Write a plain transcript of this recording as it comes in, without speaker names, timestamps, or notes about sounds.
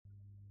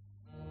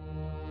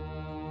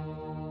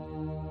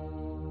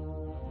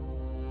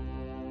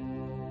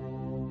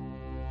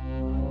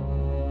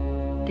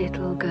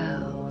little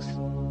girls.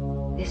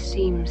 This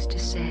seems to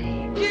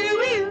say, Do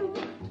you?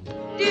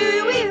 Do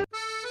you?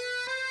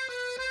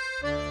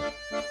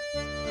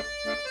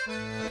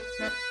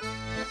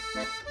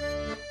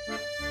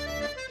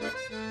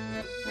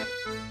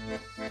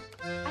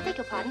 I beg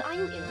your pardon, are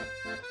you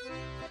ill?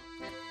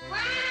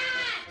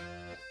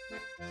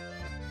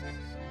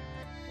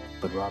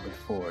 But Robert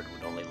Ford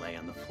would only lay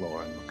on the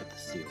floor and look at the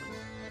ceiling,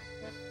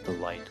 the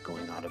light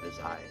going out of his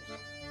eyes,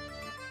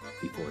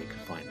 before he could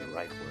find the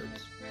right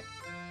words.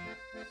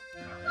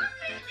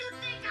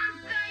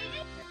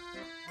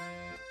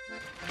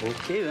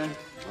 Okay then.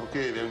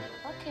 Okay then.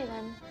 Okay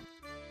then.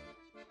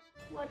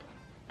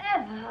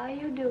 whatever are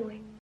you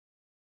doing?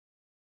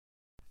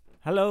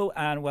 Hello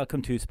and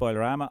welcome to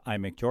Spoilerama.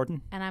 I'm Mick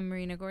Jordan, And I'm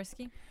Marina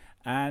Gorski.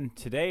 and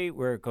today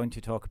we're going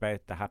to talk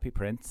about The Happy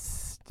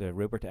Prince, the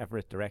Rupert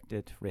Everett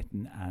directed,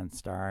 written and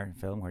starred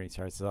film where he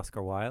stars as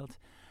Oscar Wilde.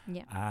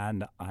 Yeah.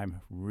 And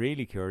I'm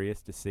really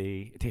curious to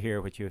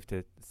hear what you have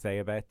to say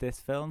about this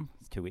film.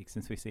 It's 2 weeks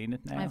since we've seen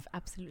it now. I've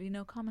absolutely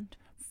no comment.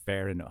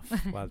 Fair enough.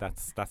 Well,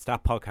 that's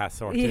that podcast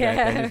sorted Yeah. out.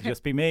 Then it'll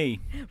just be me.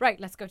 Right,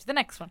 let's go to the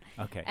next one.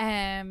 Okay.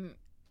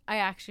 I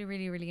actually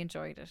really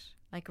enjoyed it.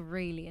 Like,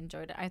 really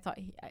enjoyed it. I thought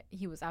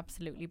he was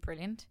absolutely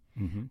brilliant.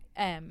 Mm-hmm.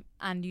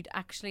 And you'd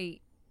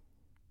actually...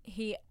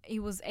 He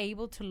was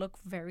able to look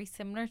very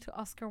similar to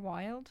Oscar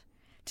Wilde,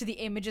 to the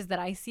images that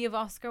I see of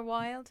Oscar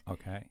Wilde.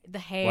 Okay. The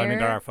hair. Well, I mean,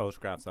 there are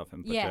photographs of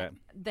him. But Yeah,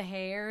 the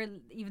hair,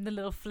 even the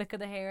little flick of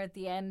the hair at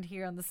the end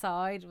here on the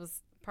side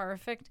was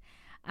perfect.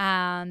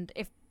 And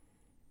if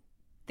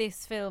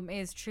this film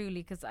is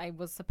truly, because I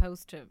was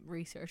supposed to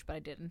research but I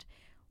didn't,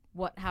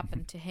 what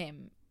happened to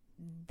him,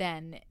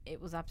 then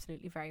it was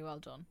absolutely very well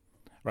done.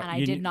 Right, And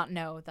I did not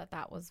know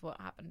that was what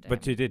happened to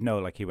But him. you did know,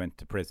 like, he went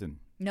to prison.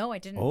 No, I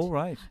didn't. Oh,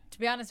 right. To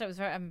be honest,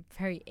 I'm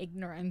very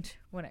ignorant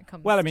when it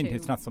comes to Well, I mean,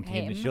 it's not something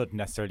you him. should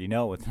necessarily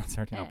know. It's not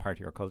certainly not Yeah. part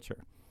of your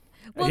culture.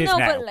 Well, It is no,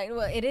 now.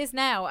 but it is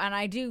now, and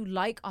I do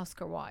like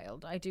Oscar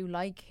Wilde. I do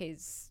like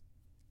his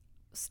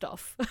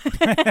stuff.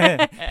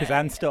 His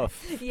and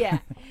stuff. Yeah.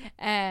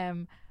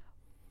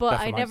 But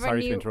That's I what never sorry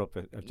knew. to interrupt,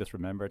 but I've just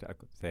remembered, I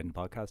could say it in the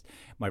podcast,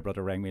 my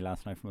brother rang me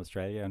last night from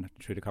Australia, and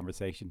through the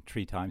conversation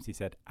 3 times he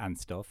said, and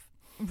stuff.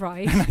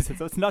 Right. And I said,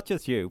 so it's not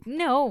just you.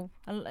 No,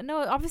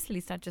 obviously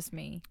it's not just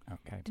me.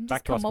 Okay. Didn't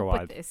Back just to come Oscar up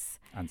Wilde with this.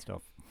 and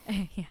stuff.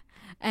 Yeah.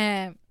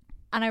 And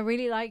I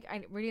really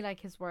like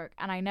his work,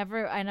 and I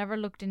never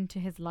looked into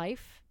his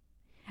life,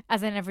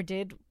 as I never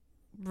did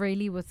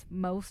really with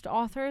most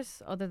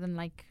authors, other than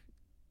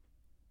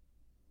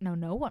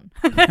no one.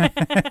 So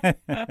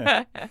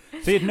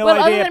you had no Well,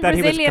 other idea than that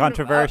he was Brazilian,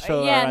 controversial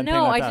or yeah, anything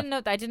no, like I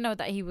that? didn't know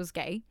that he was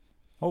gay.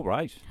 Oh,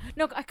 right.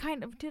 No, I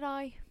kind of did.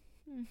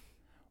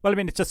 Well, I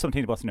mean, it's just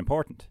something that wasn't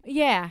important.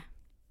 Yeah.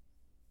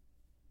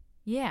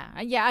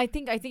 I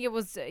think it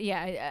was.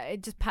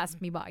 It just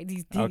passed me by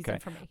these Okay.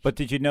 information. But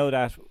did you know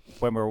that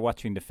when we were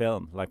watching the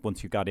film, like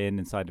once you got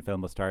inside the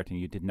film was starting,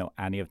 you didn't know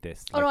any of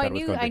this? Oh no, Like, I that it was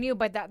knew. going to I be- knew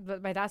by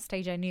that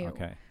stage. I knew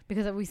Okay,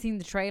 because we seen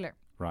the trailer,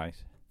 right.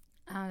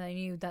 and I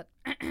knew that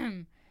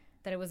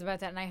that it was about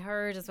that, and I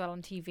heard as well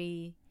on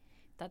TV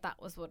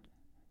that was what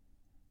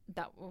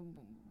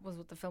was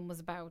what the film was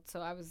about.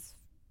 So I was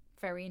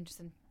very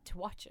interested to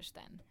watch it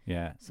then.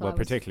 Yeah. So Well, I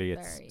was particularly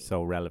very- it's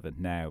so relevant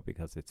now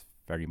because it's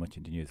very much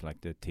in the news.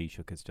 Like the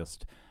Taoiseach has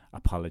just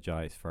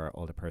apologised for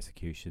all the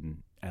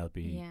persecution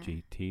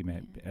LGBT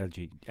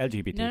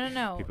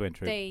No. people went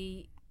through.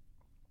 They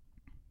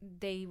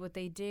what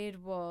they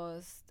did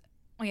was,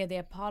 they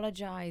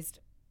apologized.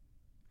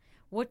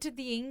 What did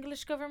the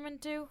English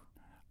government do?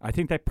 I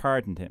think they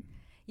pardoned him.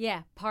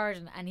 Yeah,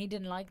 pardon, and he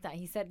didn't like that.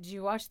 He said, "Did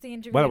you watch the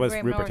interview?" Well, it with was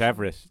Graham Rupert Norton?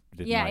 Everett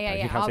didn't Yeah, like yeah, that.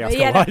 yeah. He can't say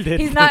Obviously, Oscar Wilde did.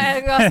 He's not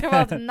Oscar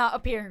Wilde did not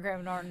appear in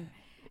Graham Norton.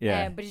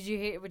 Yeah. But did you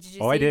hear? Did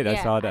you Oh, I see? did, I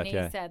Yeah, saw that, And he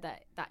yeah. said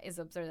that is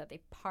absurd that they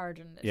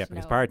pardoned it. Yeah,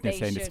 because No, pardon is they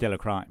saying it's should- still a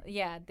crime.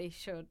 Yeah, they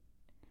should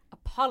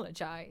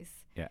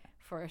apologize. Yeah.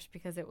 For it,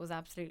 because it was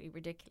absolutely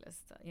ridiculous.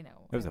 It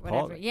was whatever.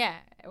 appalling. Yeah,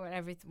 what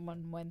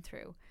everyone went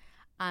through,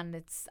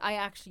 and I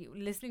actually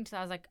listening to that,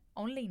 I was like,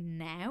 only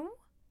now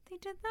they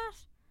did that.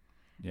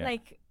 Yeah.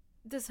 Like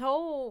the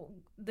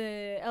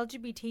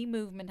LGBT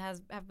movement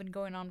have been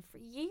going on for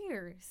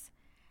years,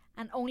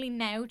 and only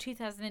now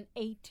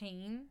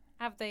 2018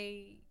 have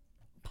they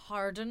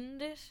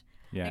pardoned it.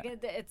 Yeah. Like,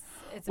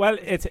 it's Well,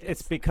 ridiculous.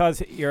 it's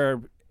because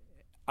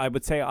I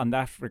would say on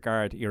that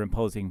regard, you're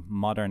imposing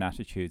modern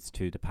attitudes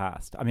to the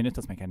past. I mean, it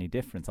doesn't make any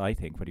difference, I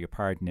think, whether you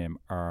pardon him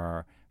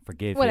or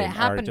forgive Well, him. it or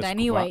happened just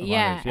anyway. on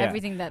Yeah, it,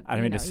 everything that. And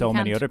I mean, there's you so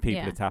many can't- other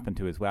people yeah. it's happened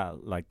to as well.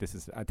 Like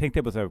I think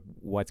there was a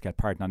widespread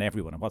pardon on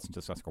everyone. It wasn't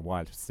just Oscar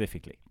Wilde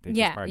specifically. They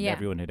Yeah, just pardoned yeah.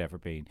 everyone who'd ever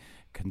been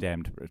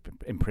condemned,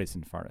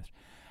 imprisoned for it.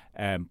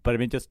 But I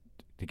mean, just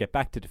to get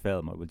back to the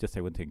film, I will just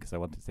say one thing because I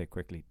want to say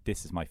quickly,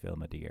 this is my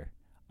film of the year.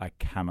 I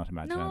cannot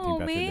imagine No, anything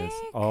better than this.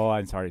 Mick. Oh,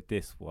 I'm sorry.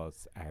 This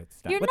was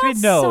outstanding. You're What do not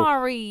you know?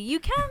 sorry. You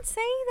can't say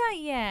that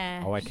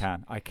yet. Oh, I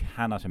can. I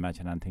cannot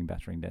imagine anything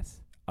better than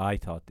this. I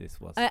thought this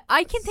was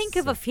I can think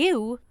of a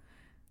few.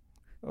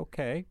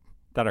 okay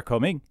that are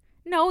coming.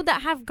 No,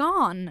 that have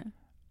gone.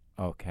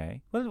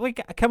 Okay. Well,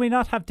 can we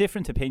not have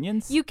different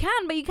opinions? You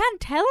can, but you can't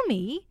tell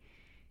me.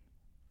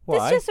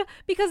 Why? This just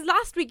because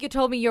last week you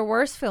told me your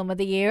worst film of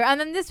the year, and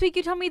then this week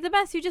you told me the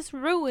best. You just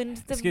ruined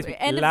the Excuse me.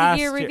 end of last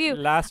the year review.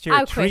 Last year,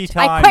 I 3 quit.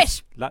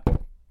 times. I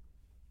quit.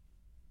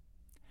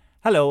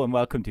 Hello and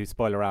welcome to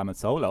Spoilerama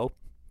Solo.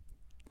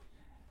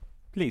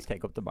 Please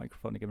take up the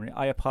microphone again.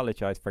 I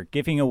apologise for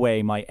giving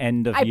away my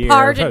end of year. I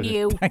pardon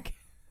you. Thank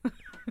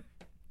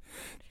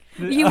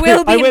You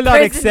will be I will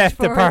not imprisoned accept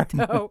the for it, pardon.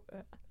 though.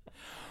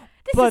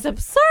 This But- is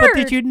absurd. but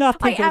did you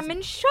not think I it was- am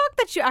in shock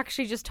that you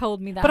actually just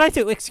told me that. But I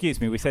do. Excuse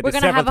me. We said We're this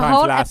going to several have a times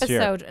whole last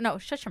episode. year. No,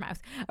 shut your mouth.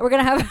 We're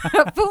going to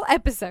have a full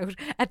episode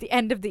at the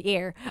end of the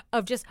year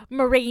of just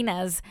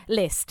Marina's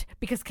list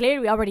because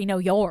clearly we already know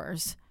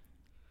yours.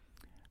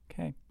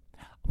 Okay.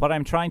 What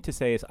I'm trying to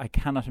say is I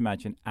cannot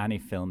imagine any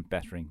film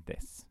bettering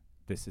this.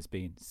 This has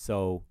been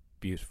so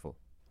beautiful,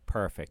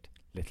 perfect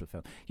little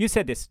film. You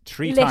said this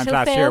 3 times Little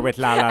last year film. with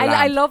La La Land.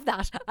 I love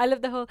that. I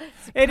love the whole.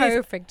 It's It is-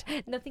 perfect.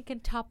 Nothing can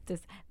top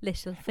this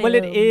little film. Well,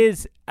 it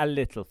is a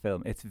little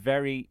film. It's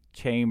very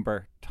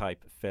chamber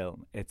type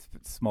film. It's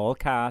small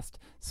cast,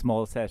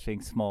 small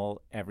setting,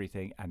 small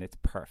everything, and it's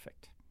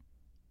perfect.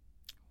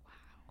 Wow.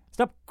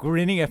 Stop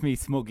grinning at me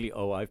smugly.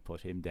 Oh, I've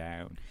put him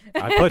down.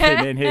 I put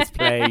him in his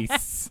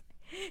place.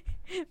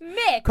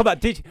 Mick. Come on,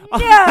 did you?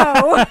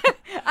 No,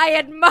 I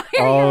admire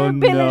Oh, your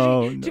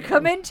ability no, to no.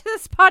 come into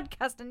this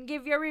podcast and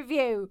give your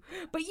review,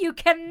 but you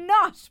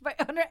cannot, by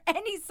under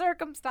any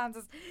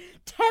circumstances,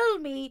 tell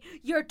me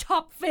your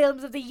top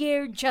films of the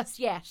year just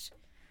yet.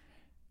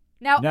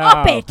 Now No.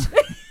 up it.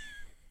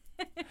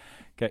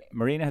 Okay,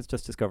 Marina has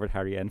just discovered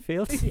Harry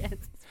Enfield. Yes,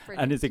 it's And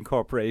brilliant. is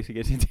incorporating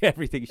it into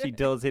everything she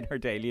does in her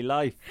daily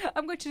life.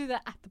 I'm going to do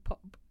that at the pub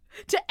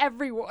to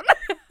everyone.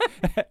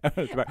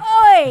 It's about-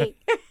 Oi!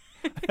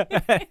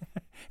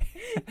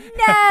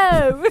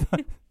 No!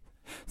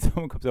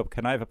 Someone comes up,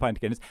 can I have a pint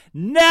of Guinness?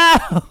 No!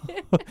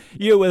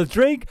 You will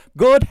drink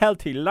good,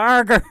 healthy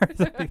lager.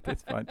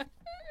 That's fine.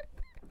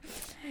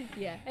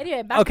 Yeah.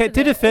 Anyway, back Okay,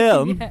 to the the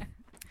film. Yeah.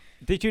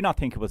 Did you not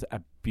think it was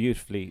a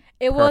beautifully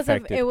It was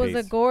perfected a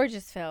piece?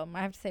 gorgeous film.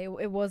 I have to say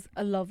it was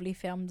a lovely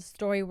film. The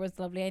story was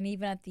lovely, and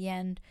even at the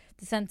end,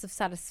 the sense of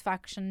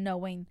satisfaction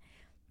knowing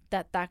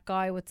that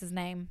guy, what's his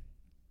name?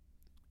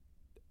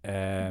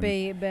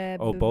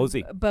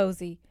 Bosie.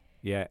 Bosie,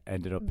 Yeah,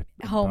 ended up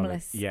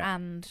homeless, Yeah.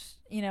 and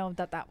you know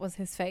that was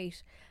his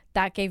fate.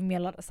 That gave me a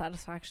lot of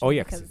satisfaction. Oh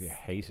yeah, because because you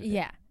hated it.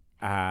 yeah.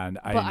 And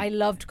But I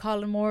loved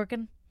Colin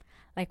Morgan.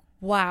 Like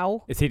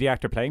wow. Is he the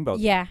actor playing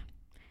Bosie? Yeah,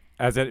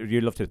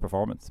 You loved his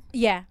performance.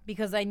 yeah,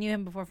 because I knew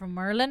him before from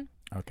Merlin,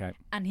 Okay.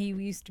 and he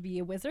used to be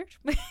a wizard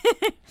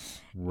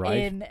Right.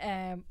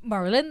 in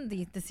Merlin,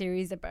 the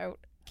series about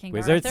King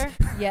Wizards?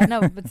 Arthur. Yeah,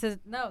 no, but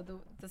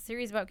the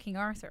series about King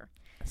Arthur,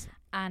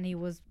 and he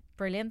was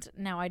brilliant.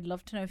 Now I'd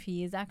love to know if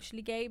he is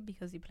actually gay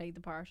because he played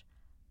the part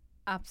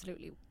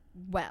absolutely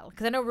well.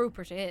 Because I know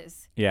Rupert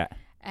is. Yeah.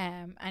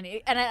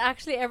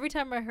 Actually, every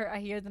time I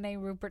hear the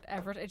name Rupert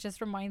Everett, it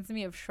just reminds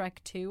me of Shrek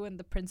 2 and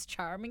the Prince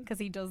Charming because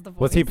he does the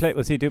voice.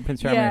 Was he doing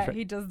Prince Charming? Yeah,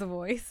 he does the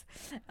voice,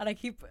 and I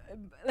keep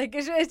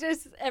it's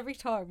just every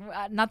time.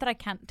 Not that I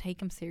can't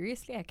take him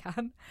seriously, I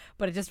can,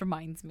 but it just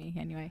reminds me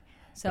anyway.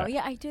 So Right.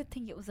 yeah, I did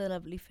think it was a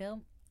lovely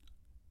film.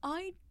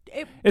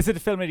 Is it a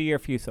film of the year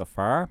for you so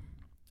far?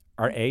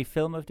 Or a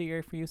film of the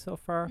year for you so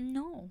far?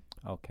 No.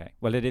 Okay.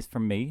 Well, it is for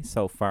me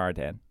so far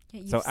then.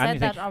 Yeah, So you've said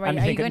that already.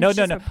 Are you going no, to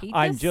no, just no. repeat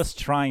I'm this? just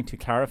trying to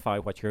clarify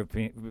what you've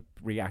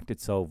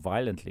reacted so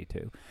violently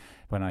to.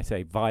 When I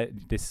say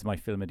this is my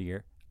film of the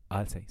year,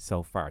 I'll say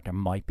so far. There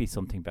might be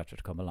something better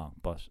to come along,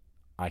 but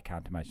I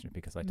can't imagine it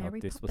because I Mary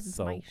thought this was Poppins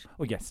so. might.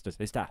 Oh yes,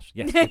 there's that.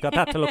 Yes, we've got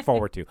that to look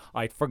forward to.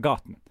 I'd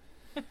forgotten.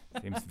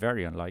 Seems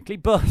very unlikely,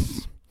 but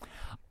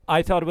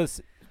I thought it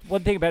was.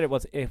 One thing about it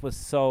was it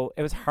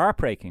was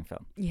heartbreaking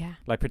film. Yeah.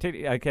 Like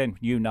particularly again,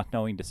 you not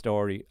knowing the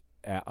story,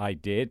 I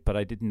did, but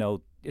I didn't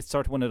know. It's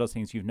sort of one of those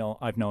things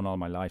I've known all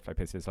my life. Like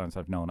basically, as long as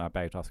I've known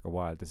about Oscar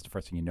Wilde, this is the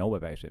first thing you know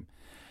about him.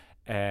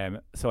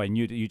 So I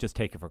knew that you just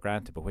take it for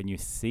granted, but when you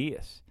see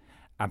it,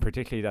 and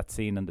particularly that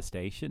scene on the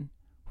station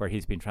where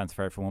he's been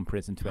transferred from one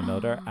prison to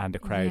another, and the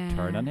crowd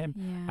turn on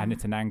him, and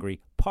it's an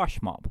angry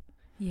posh mob.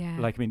 Yeah.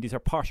 Like, I mean, these are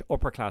posh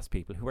upper class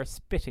people who are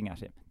spitting at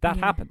him. That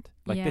Yeah. happened.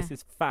 Like, Yeah. this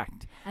is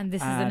fact. And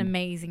this is an And-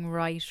 amazing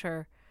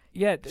writer.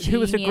 Yeah, who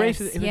was the Genius,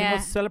 greatest, he was yeah. the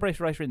most celebrated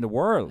writer in the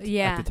world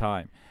Yeah. at the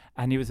time.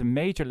 And he was a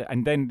major,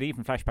 and then they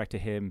even flashback to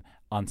him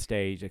on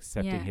stage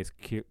accepting Yeah. his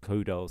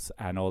kudos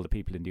and all the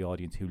people in the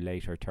audience who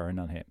later turn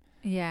on him.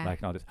 Yeah.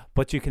 Like, not this.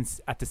 But you can,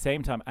 at the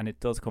same time, and it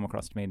does come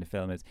across to me in the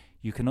film, is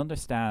you can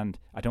understand,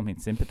 I don't mean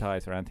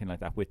sympathize or anything like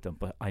that with them,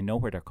 but I know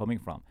where they're coming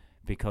from.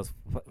 Because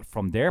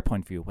from their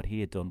point of view, what he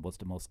had done was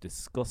the most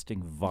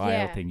disgusting,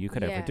 vile thing you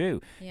could ever do.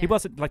 He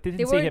wasn't, like, they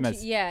didn't see him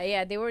as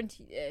they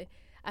weren't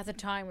at the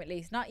time at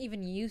least not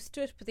even used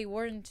to it, but they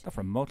weren't.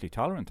 remotely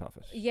tolerant of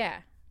it.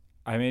 Yeah,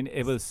 I mean,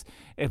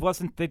 it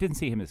wasn't, they didn't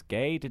see him as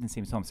gay, didn't see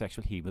him as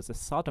homosexual. He was a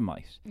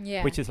sodomite,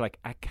 Yeah. which is like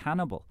a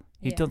cannibal.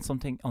 He'd Yeah. done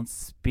something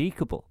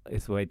unspeakable,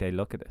 is the way they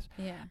look at it.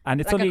 Yeah.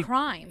 And it's like only a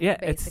crime. Yeah,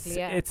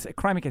 basically. it's a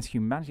crime against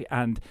humanity.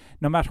 And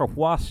no matter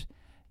what,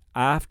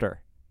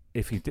 after,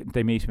 if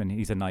they meet him and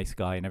he's a nice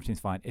guy and everything's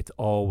fine, it's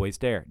always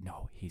there.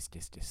 No, he's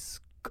this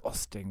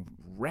disgusting,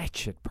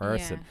 wretched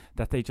person Yeah.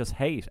 that they just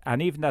hate.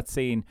 And even that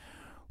scene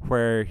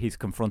where he's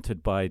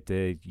confronted by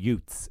the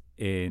youths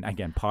in,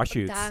 again, posh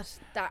youths.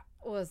 That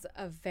was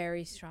a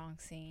very strong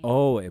scene.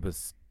 Oh, it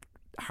was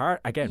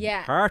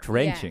Yeah,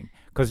 heart-wrenching.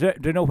 Because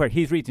they know where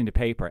he's reading the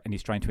paper and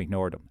he's trying to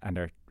ignore them. And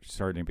they're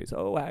certainly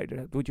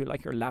being, would you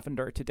like your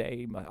lavender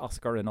today, my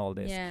Oscar and all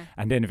this? Yeah.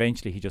 And then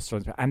eventually he just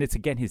turns back. And it's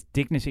again, his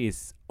dignity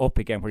is up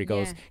again where he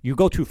goes, Yeah. you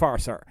go too far,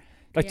 sir.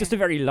 Like just Yeah. the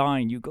very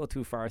line, you go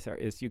too far, sir,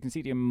 is you can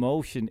see the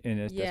emotion in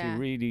it that Yeah. he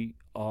really,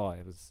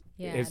 it was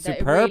Yeah, it's that it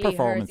superb really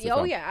performance. hurts. as Oh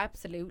well. yeah,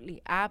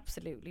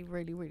 absolutely,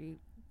 really, really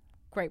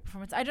great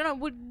performance. I don't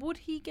know, would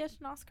he get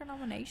an Oscar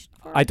nomination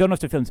for I it? don't know if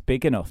the film's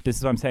big enough. This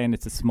is what I'm saying.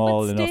 It's a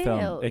small But enough still,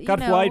 film. It you got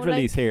know, wide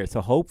release like- here, so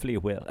hopefully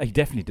it will. He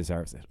definitely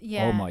deserves it.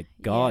 Yeah, Oh my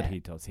God, yeah. he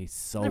does. He's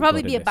so There'll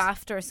probably good be a in this.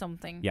 BAFTA or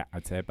something. Yeah,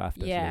 I'd say a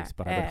BAFTA Yeah, at least,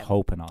 but I would um,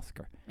 hope an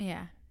Oscar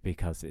Yeah.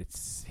 because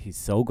he's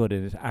so good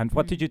in it. And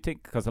what Mm. did you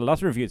think? Because a lot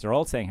of reviews are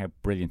all saying how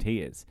brilliant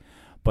he is,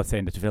 but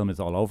saying that the film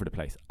is all over the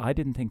place. I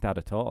didn't think that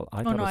at all.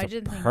 I thought no, I it was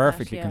didn't a think that,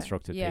 perfectly yeah.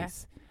 constructed Yeah.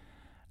 piece.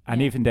 And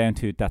Yeah. even down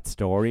to that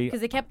story.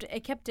 Because it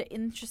kept it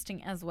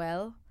interesting as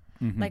well.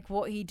 Mhm. Like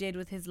what he did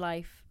with his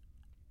life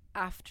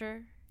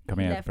after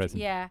Coming he out of left. prison.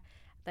 Yeah.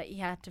 That he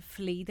had to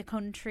flee the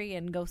country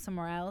and go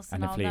somewhere else and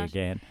and then all flee that.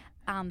 again.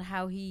 And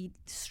how he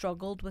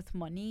struggled with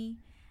money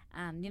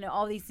and,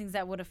 all these things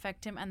that would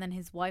affect him. And then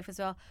his wife as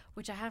well,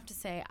 which I have to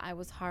say I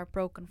was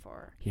heartbroken for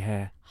her.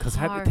 Yeah, because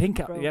think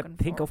of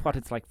Heartbroken for what her.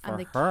 it's like for And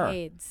the her.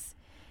 kids.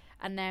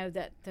 And now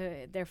that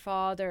their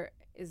father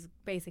is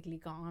basically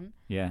gone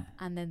Yeah,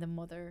 and then the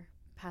mother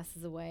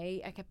passes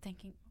away, I kept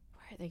thinking,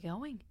 where are they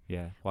going?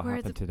 yeah. What Where are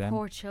happened the to them?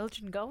 poor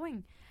children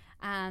going?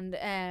 And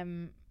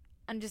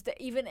just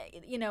even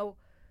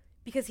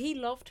because he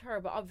loved her,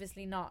 but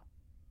obviously not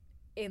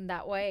in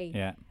that way.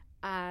 Yeah,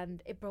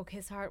 And it broke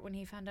his heart when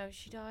he found out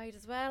she died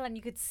as well. And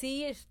you could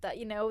see it that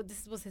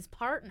this was his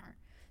partner,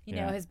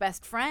 Yeah. his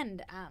best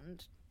friend,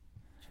 and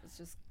it was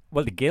just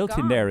well, the guilt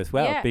in there gone. as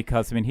well, Yeah.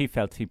 because he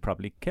felt he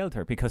probably killed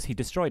her because he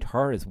destroyed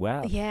her as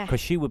well. Yeah.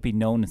 because she would be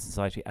known in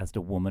society as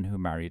the woman who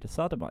married a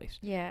sodomite.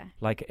 yeah.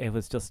 Like it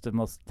was just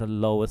the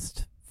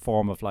lowest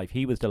form of life.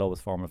 He was the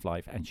lowest form of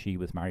life, and she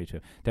was married to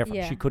him. Therefore,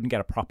 Yeah. she couldn't get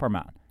a proper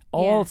man.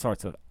 All Yeah.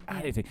 sorts of Yeah.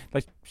 anything.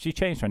 Like she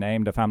changed her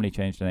name, the family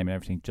changed her name and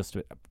everything,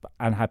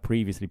 and had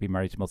previously been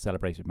married to the most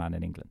celebrated man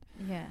in England.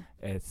 Yeah.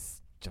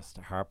 It's just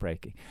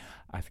heartbreaking.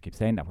 I have to keep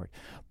saying that word.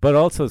 But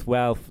also as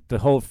well, the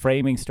whole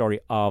framing story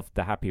of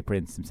the Happy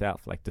Prince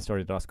himself, like the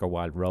story that Oscar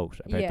Wilde wrote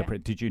about Yeah. the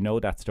prince. Did you know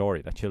that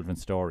story, that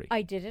children's story?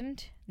 I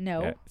didn't.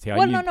 No. Yeah. See, I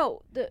Well, knew-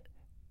 no.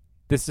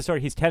 This is the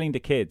story he's telling the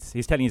kids.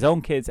 He's telling his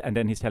own kids, and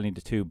then he's telling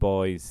the two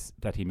boys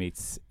that he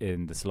meets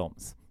in the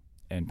slums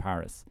in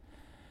Paris.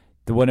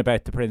 The one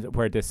about the prince,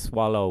 where this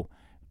swallow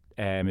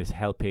is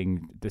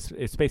helping.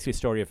 It's basically a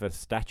story of a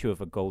statue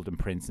of a golden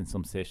prince in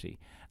some city,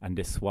 and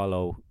this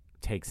swallow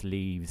takes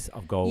leaves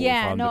of gold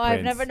Yeah. from No,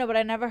 the prince. but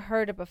I never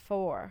heard it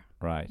before.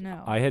 Right.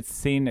 No. I had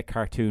seen a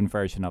cartoon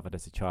version of it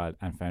as a child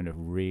and found it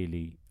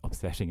really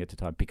upsetting at the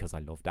time because I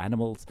loved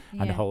animals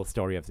and the Yeah. whole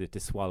story of the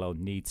swallow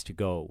needs to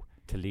go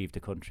to leave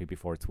the country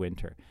before it's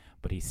winter,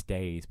 but he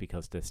stays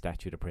because the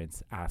statue of the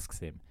prince asks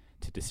him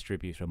to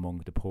distribute among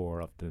the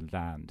poor of the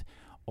land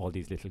all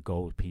these little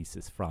gold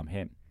pieces from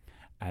him.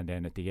 And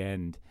then at the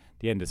end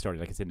of the story,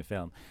 like it's in the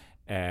film,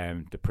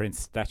 the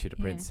statue of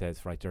the prince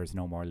says, right, there is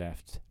no more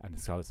left. And the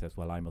scholar says,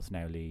 well, I must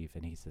now leave.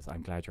 And he says,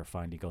 I'm glad you're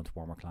finally going to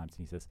warmer climes.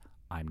 And he says,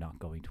 I'm not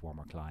going to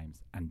warmer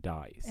climes, and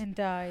dies. And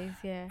dies,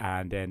 yeah.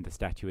 And then the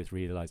statue is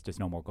realised there's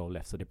no more gold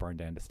left, so they burn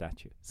down the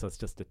statue. So it's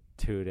just the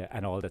two,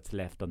 and all that's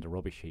left on the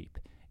rubbish heap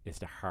is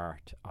the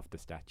heart of the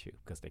statue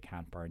because they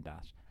can't burn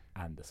that,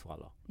 and the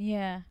swallow.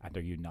 Yeah. And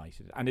they're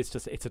united. And it's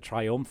a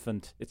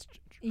triumphant, it's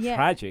Yeah.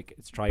 tragic,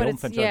 it's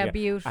triumphant. yeah, idea,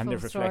 beautiful and it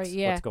story, reflects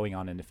yeah. what's going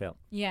on in the film.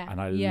 Yeah. And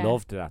I yeah.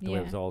 loved that, the way it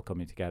Yeah. was all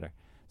coming together.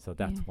 So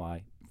that's Yeah.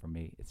 why, for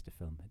me, it's the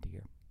film of the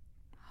year.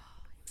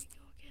 Here we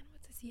go again.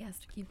 What's this? He has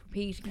to keep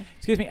repeating it.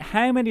 Excuse me,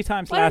 how many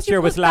times Why don't last you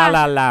year was put La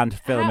that- La Land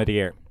film How- of the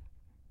year?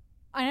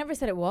 I never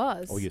said it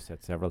was. Oh, you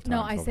said several times.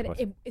 No, I over said the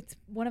course. it's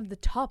one of the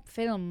top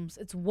films.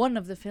 It's one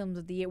of the films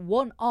of the year.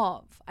 One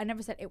of. I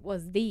never said it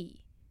was the.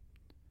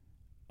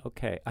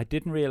 Okay, I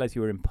didn't realise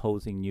you were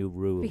imposing new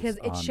rules Because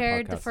it on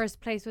shared the podcasts, first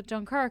place with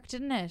Dunkirk,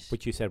 didn't it?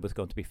 which you said was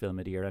going to be film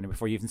of the year, and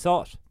before you even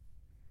saw it.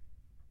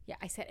 Yeah,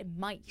 I said it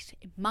might.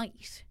 It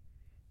might.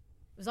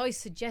 It was always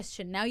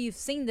suggestion. Now you've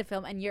seen the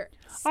film and you're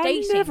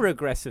stating. I'm never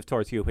aggressive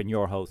towards you when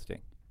you're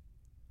hosting.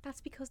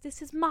 That's because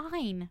this is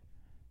mine.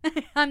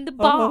 I'm the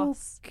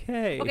boss.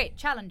 Okay. Okay,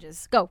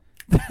 challenges. Go.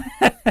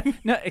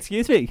 No,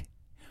 excuse me.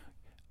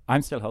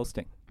 I'm still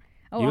hosting.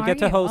 Oh, You'll are get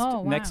to you? host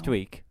Oh, next wow.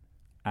 week,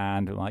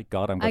 And my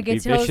God, I'm I going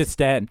to be get told- vicious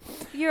then.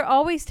 You're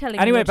always telling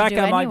Anyway, me what back to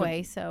do on my-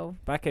 anyway, so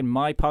Back in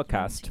my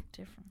podcast.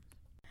 different.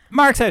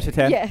 Marks out of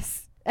 10.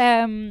 Yes.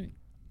 I'll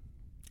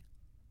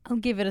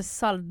give it a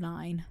solid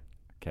 9.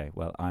 Okay,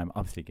 well, I'm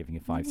obviously giving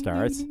it 5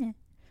 stars.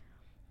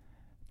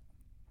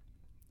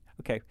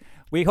 Okay,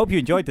 we hope you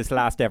enjoyed this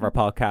last ever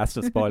podcast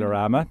of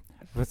Spoilerama.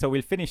 So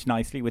we'll finish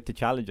nicely with the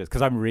challenges,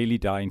 because I'm really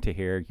dying to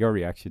hear your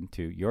reaction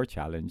to your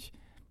challenge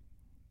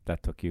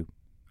that took you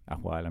a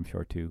while, I'm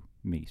sure, to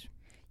meet.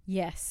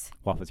 Yes.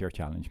 What was your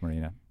challenge,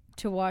 Marina?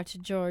 To watch a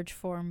George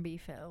Formby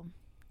film.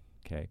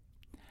 Okay.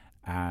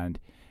 And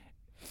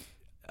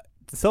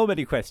so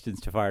many questions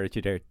to fire at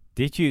you there.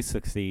 Did you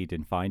succeed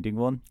in finding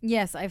one?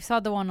 Yes, I saw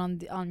the one on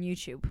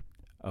YouTube.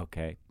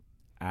 Okay.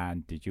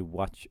 And did you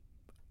watch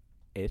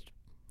it?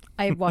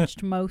 I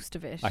watched most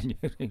of it. I knew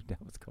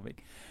that was coming.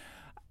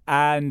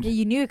 And Yeah,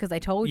 you knew it because I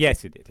told you.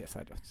 yes, you did. Yes,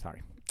 I do.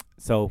 Sorry.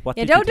 So what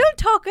Yeah, did you do? don't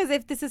talk as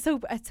if this is so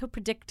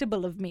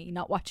predictable of me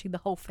not watching the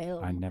whole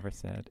film. I never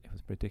said it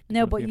was predictable.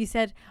 No, of but you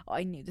said, oh,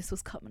 I knew this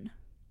was coming.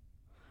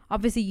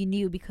 Obviously, you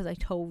knew because I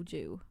told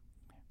you.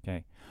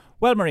 Okay.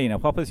 Well, Marina,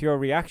 what was your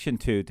reaction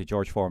to the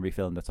George Formby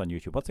film that's on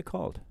YouTube? What's it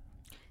called?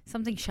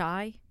 Something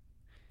shy.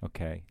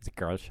 Okay. Is it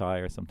Girl Shy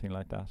or something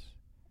like that?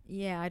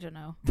 Yeah, I don't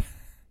know.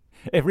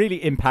 It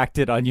really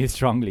impacted on you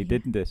strongly,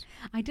 didn't it?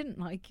 I didn't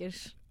like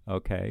it.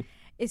 Okay.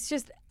 It's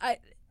just,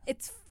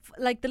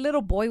 like the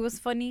little boy was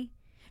funny.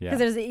 Yeah. Because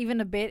there's even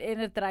a bit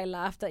in it that I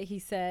laughed at. He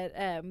said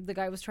the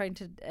guy was trying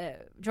to,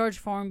 George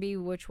Formby,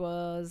 which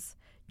was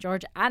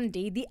George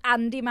Andy, the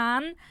Andy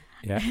man.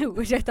 Yeah.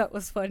 Which I thought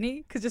was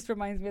funny because just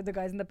reminds me of the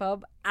guys in the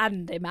pub.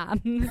 Andy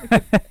man.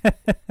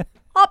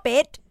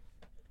 Hobbit.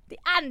 The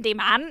Andy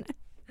man.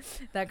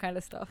 That kind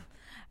of stuff.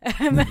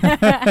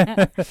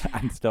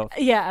 And stuff.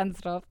 Yeah, and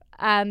stuff.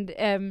 And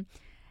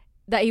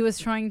that he was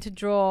trying to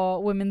draw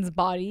women's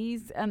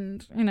bodies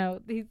and,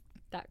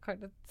 that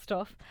kind of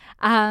stuff.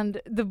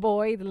 And the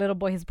little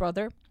boy, his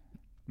brother,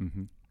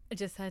 Mm-hmm.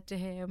 just said to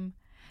him,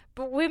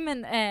 but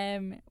women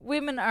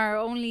are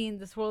only in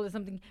this world or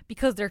something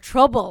because they're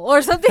trouble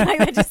or something like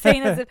that. Just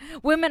saying as if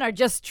women are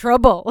just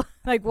trouble.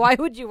 Like, why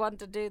would you want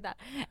to do that?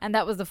 And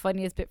that was the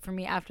funniest bit for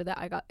me. After that,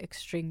 I got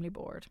extremely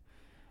bored.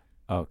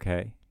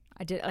 Okay.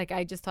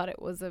 I just thought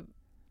it was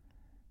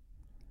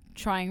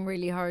trying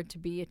really hard to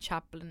be a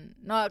chaplain.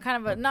 No,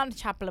 kind of not a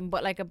chaplain,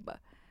 but like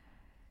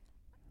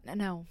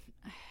no.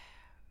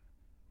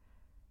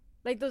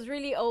 Like those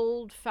really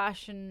old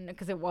fashioned,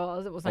 because it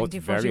was Oh, it's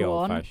 1941. very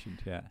old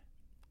fashioned, yeah.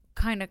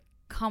 Kind of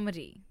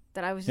comedy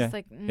that I was just Yeah.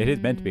 like, It is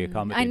meant to be a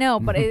comedy. I know,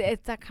 but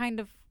it's that kind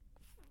of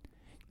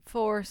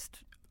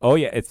forced. Oh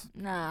yeah, it's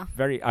Nah.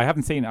 very.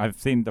 I've seen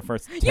the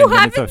first 10 You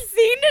minutes haven't of.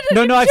 seen it?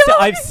 No, George?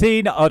 I've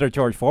seen other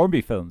George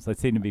Formby films. I've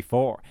seen them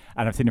before,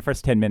 and I've seen the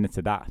first 10 minutes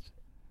of that.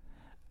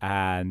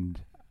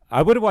 And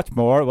I would have watched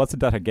more. It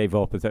wasn't that I gave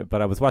up,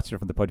 but I was watching it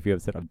from the point of view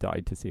of that I've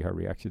died to see her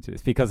reaction to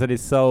this because it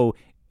is so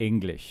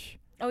English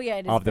Oh yeah,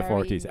 it is of the very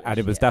 40s, and it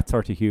English, was yeah. that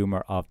sort of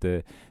humor of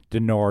the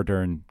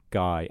northern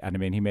guy. And I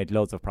mean, he made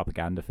loads of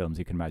propaganda films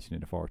you can imagine in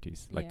the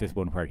 40s, like Yeah. this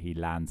one where he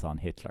lands on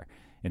Hitler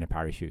in a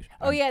parachute.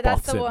 Oh and yeah,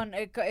 that's bots the him. one.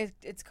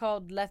 It's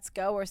called Let's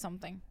Go or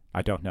something.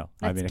 I don't know.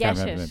 I Let's mean, I get can't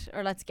remember. it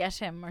or Let's Get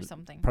Him or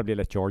something. Probably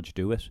Let George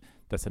Do It.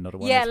 That's another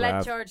one. Yeah, as let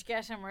well. George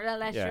get him or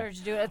let Yeah.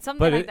 George do it. It's something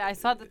But like it- that. I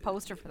saw the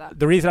poster for that.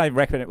 The reason I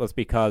recommend it was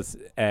because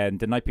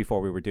the night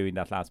before we were doing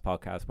that last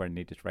podcast where I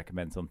needed to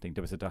recommend something,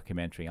 there was a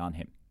documentary on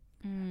him.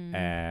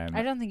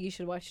 I don't think you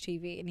should watch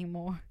TV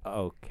anymore.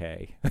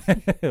 Okay.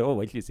 Oh,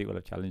 wait till you see what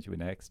I've challenged you with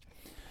next.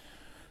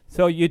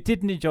 So you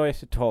didn't enjoy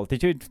it at all.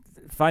 Did you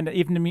find that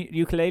even the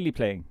ukulele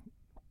playing?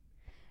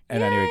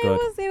 And anyway, good.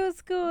 it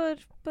was good,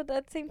 but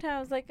at the same time I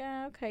was like,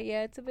 okay,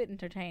 yeah, it's a bit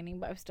entertaining,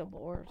 but I was still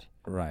bored.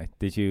 Right.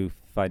 Did you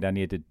find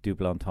any of the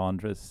double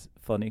entendres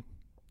funny?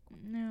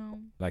 No.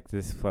 Like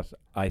this is what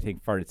I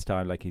think for its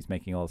time, like he's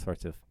making all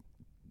sorts of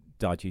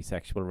dodgy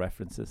sexual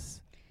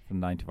references from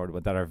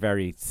 1941 that are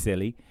very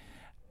silly.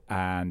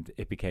 And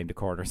it became the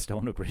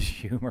cornerstone of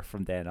British humour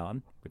from then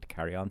on with the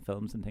Carry On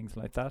films and things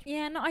like that.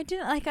 Yeah, no, I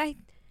didn't like.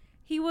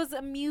 He was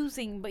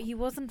amusing, but he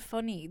wasn't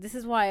funny. This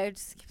is why I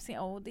just keep saying,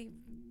 oh, they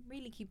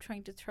really keep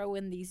trying to throw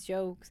in these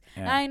jokes.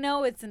 Yeah. And I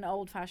know it's an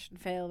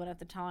old-fashioned film, and at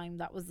the time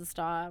that was the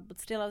style.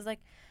 But still, I was like,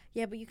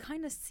 yeah, but you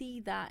kind of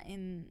see that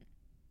in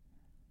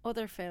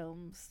other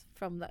films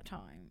from that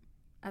time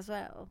as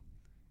well.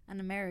 And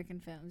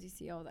American films, you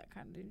see all that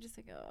kind of thing. Just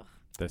like, oh.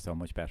 They're so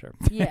much better.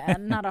 Yeah,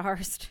 not a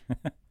Hearst.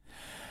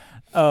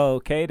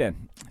 Okay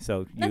then.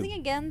 So Nothing you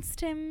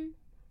against him,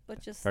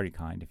 but just very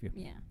kind of you.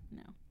 yeah,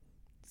 no.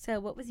 So,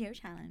 what was your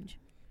challenge?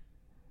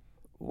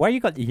 Why you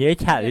got your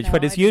challenge know,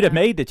 when it's I you that don't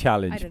know. made the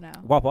challenge? I don't know.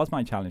 What was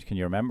my challenge? Can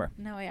you remember?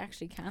 No, I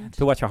actually can't.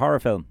 To watch a horror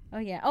film. Oh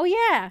yeah. Oh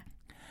yeah.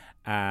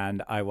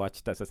 And I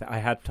watched, as I said, I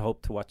had to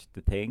hope to watch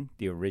The Thing,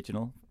 the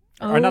original.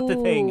 Or not The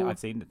Thing, Oh. I've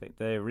seen The Thing,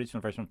 the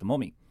original version of The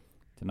Mummy.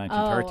 The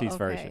 1930s okay.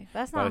 version.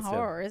 That's But not it's still-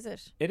 horror, is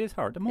it? It is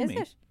horror. The Mummy.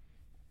 Is it?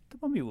 The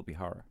Mummy will be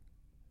horror.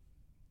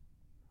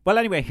 Well,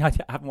 anyway, I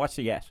haven't watched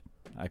it yet.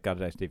 I got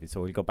it out of TV,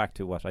 so we'll go back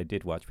to what I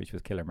did watch, which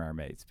was Killer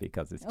Mermaids,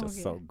 because it's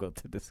just so good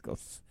to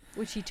discuss.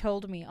 Which you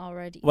told me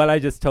already. Well, I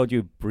just told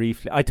you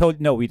briefly.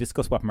 We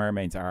discussed what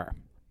mermaids are.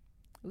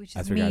 Which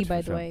as is regards me, to by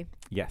the the film. way.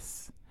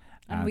 Yes.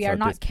 And we are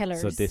not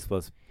killers. So this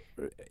was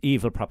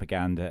evil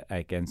propaganda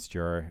against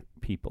your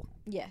people.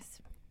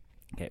 Yes.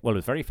 Okay. Well, it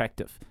was very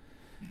effective,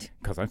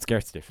 because I'm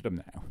scared stiff of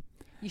them now.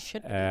 You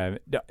should.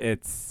 No,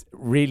 it's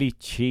really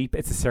cheap.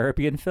 It's a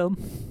Serbian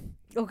film.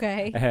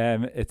 Okay.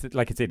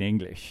 It's in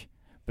English,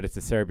 but it's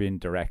a Serbian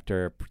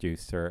director,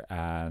 producer,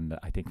 and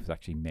I think it was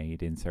actually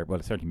made in Serbia. Well,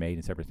 it's certainly made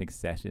in Serbia. I think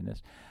set in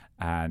it,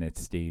 and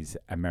it's these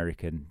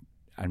American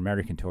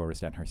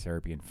tourist and her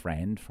Serbian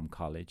friend from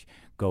college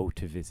go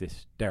to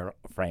visit their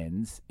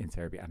friends in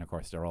Serbia, and of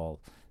course they're all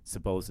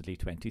supposedly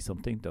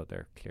 20-something, though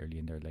they're clearly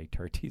in their late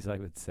 30s, I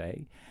would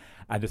say.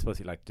 And they're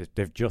supposedly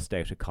they're just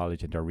out of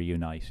college and they're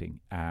reuniting,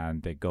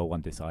 and they go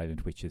on this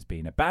island which has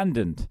been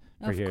abandoned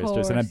for years.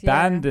 There's an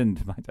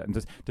abandoned, and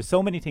there's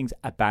so many things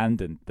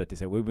abandoned that they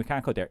say, well, we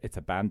can't go there, it's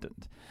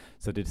abandoned.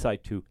 So they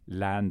decide to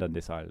land on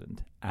this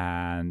island,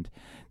 and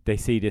they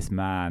see this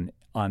man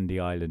on the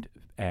island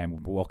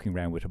walking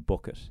around with a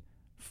bucket,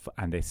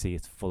 and they see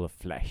it's full of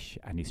flesh,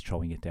 and he's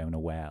throwing it down a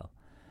well.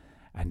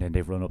 And then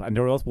they run up, and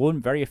there was one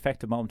very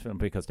effective moment for them,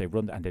 because they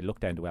run and they look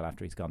down the well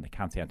after he's gone. They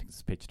can't see anything;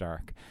 it's pitch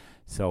dark.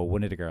 So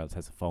one of the girls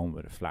has a phone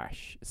with a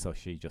flash, so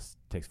she just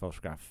takes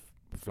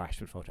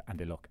flash with photo, and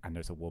they look, and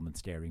there's a woman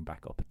staring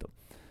back up at them.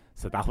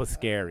 So that was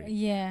scary.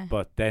 Yeah.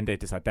 But then they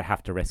decide they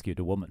have to rescue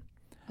the woman,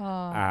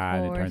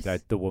 and it turns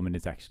out the woman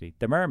is actually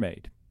the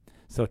mermaid.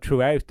 So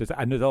throughout,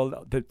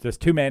 there's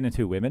two men and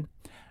two women.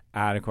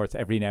 And of course,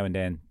 every now and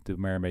then the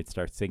mermaid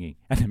starts singing,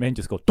 and the men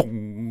just go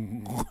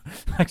dong,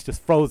 like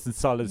just frozen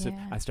solid,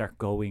 and start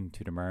going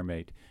to the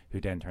mermaid, who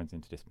then turns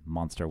into this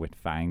monster with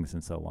fangs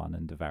and so on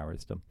and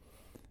devours them.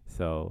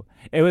 So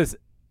it was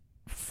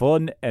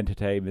fun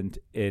entertainment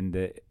in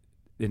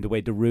the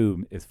way The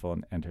Room is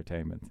fun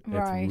entertainment.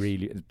 Right. It's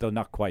really, though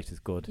not quite as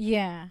good,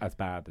 as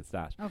bad as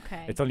that.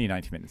 Okay. It's only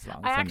 90 minutes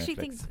long. I actually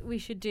think we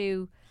should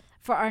do,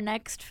 for our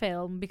next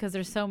film, because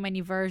there's so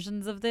many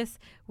versions of this,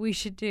 we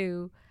should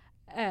do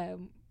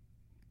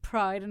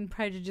Pride and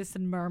Prejudice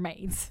and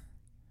Mermaids.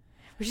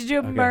 We should do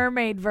a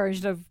mermaid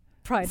version of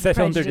Pride and Prejudice.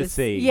 Set under the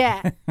sea.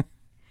 Yeah.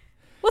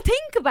 Well,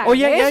 think about it. Oh,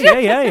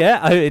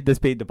 yeah. There's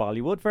been the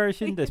Bollywood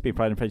version. There's been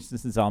Pride and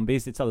Prejudice and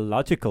Zombies. It's a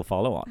logical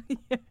follow-on.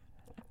 Yeah.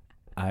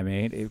 I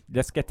mean,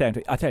 let's get down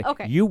to it. I'll tell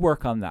you, you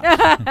work on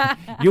that.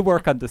 You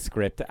work on the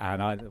script,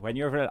 and when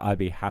you're ready, I'll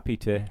be happy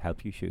to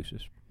help you shoot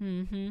it.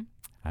 Mm-hmm.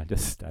 I'll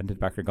just stand in the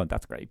background going,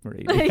 that's great,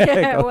 Marie. Go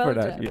for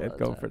that. Yeah,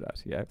 go for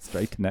that. Yeah,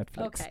 straight to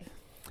Netflix.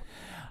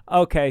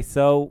 Okay,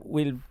 so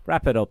we'll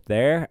wrap it up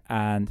there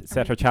and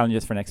set our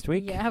challenges for next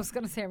week. Yeah, I was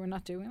going to say we're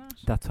not doing that.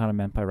 That's what I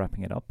meant by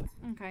wrapping it up.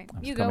 Okay,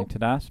 you go. Coming to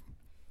that.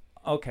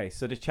 Okay,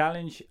 so the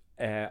challenge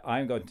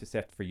I'm going to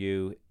set for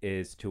you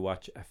is to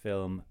watch a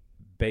film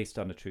based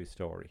on a true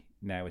story.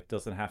 Now, it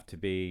doesn't have to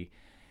be...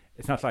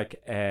 It's not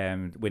like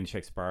Wind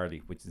Shakes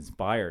Barley, which is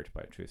inspired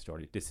by a true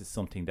story. This is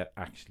something that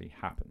actually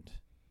happened.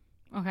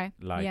 Okay.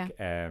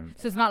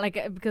 So it's not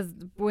like because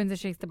Wind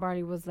Shakes the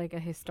Barley was like a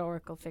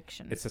historical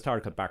fiction. It's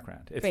historical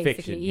background. It's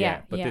basically,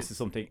 fiction, but this is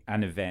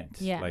an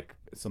event, like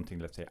something,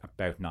 let's say,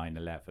 about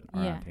 9/11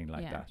 or anything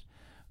like that.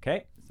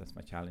 Okay, so that's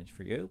my challenge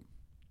for you.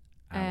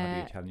 And what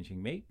are you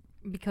challenging me?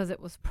 Because it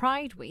was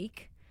Pride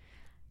Week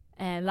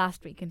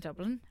last week in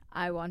Dublin,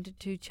 I wanted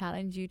to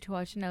challenge you to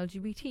watch an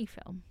LGBT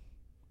film.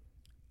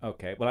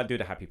 Okay, well, I'll do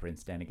The Happy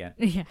Prince then again.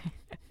 Yeah.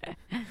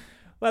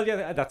 Well,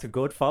 yeah, that's a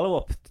good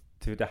follow-up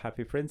to The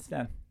Happy Prince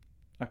then.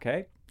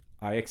 Okay,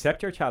 I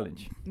accept your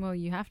challenge. Well,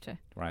 you have to.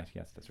 Right,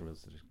 yes, that's the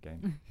rules of the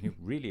game. You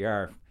really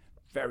are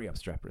very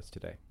obstreperous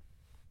today.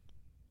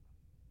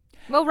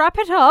 Well, wrap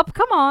it up.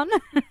 Come on.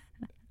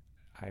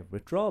 I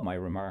withdraw my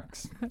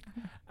remarks.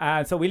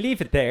 And so we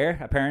leave it there,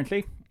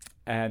 apparently.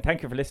 And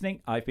thank you for listening.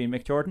 I've been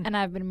Mick Jordan. And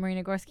I've been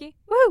Marina Gorski.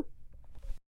 Woo!